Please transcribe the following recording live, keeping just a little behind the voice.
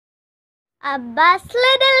Abba's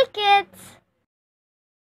Little Kids.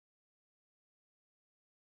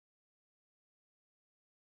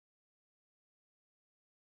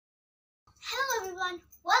 Hello everyone,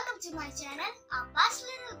 welcome to my channel Abba's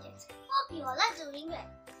Little Kids. Hope you all are doing well.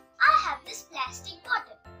 I have this plastic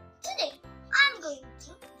bottle. Today I am going to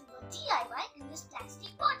do a DIY in this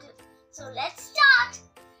plastic bottle. So let's start.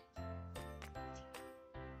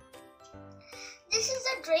 This is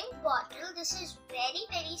a drink bottle. This is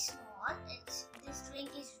very small. This drink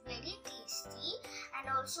is very tasty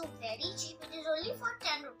and also very cheap. It is only for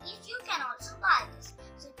 10 rupees. You can also buy this.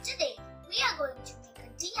 So today we are going to make a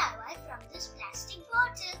DIY from this plastic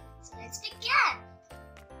bottle. So let's begin.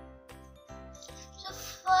 So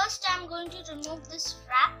first I'm going to remove this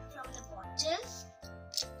wrap from the bottle.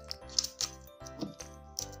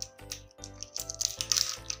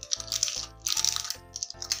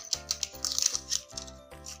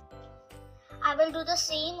 I will do the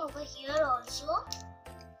same over here also.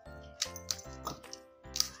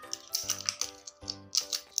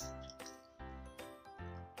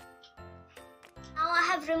 Now I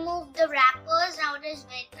have removed the wrappers. Now it is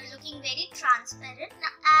looking very transparent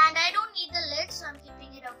and I don't need the lid, so I'm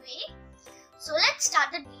keeping it away. So let's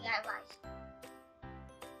start the DIY.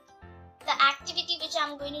 The activity which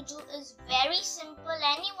I'm going to do is very simple.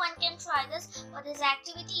 Anyone can try this. For this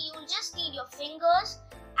activity, you will just need your fingers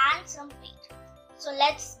and some paint. So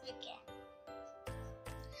let's begin.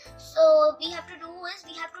 So we have to do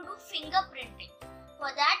fingerprinting.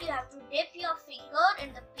 For that you have to dip your finger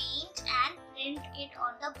in the paint and print it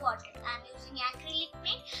on the bottle. I'm using acrylic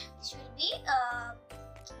paint. This will be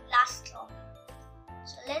last long.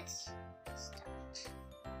 So let's start.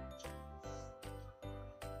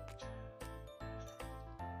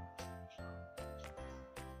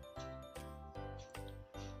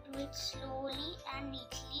 Do it slowly and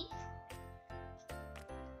neatly.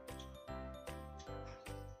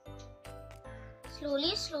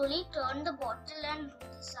 Slowly turn the bottle and do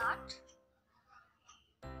this art.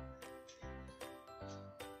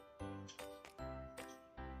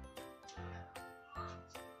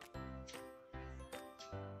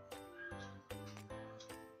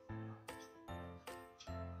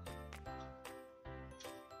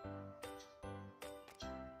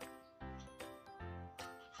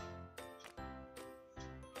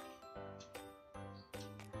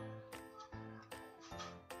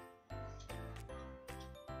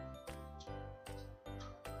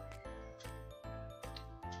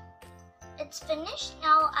 It's finished.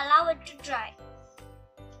 Now allow it to dry.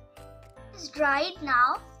 It's dried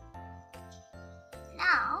now.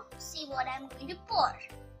 Now see what I'm going to pour.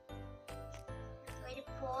 I'm going to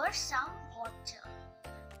pour some water.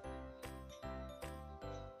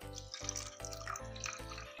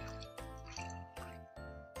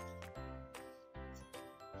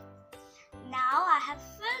 Now I have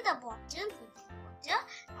filled the bottle with water.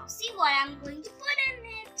 Now see what I'm going to put in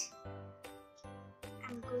it.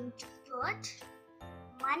 I'm going to put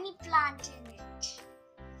money plant in it.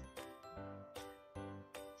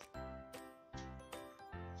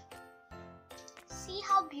 See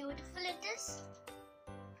how beautiful it is?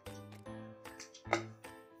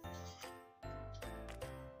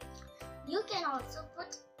 You can also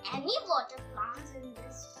put any water plants in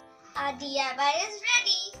this. Our DIY is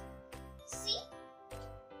ready. See?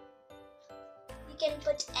 You can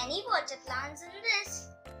put any water plants in this.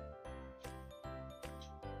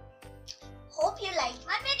 Hope you liked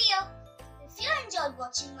my video. If you enjoyed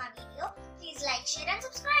watching my video, please like, share and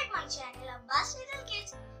subscribe my channel Abba's Little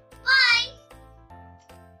Kids. Bye!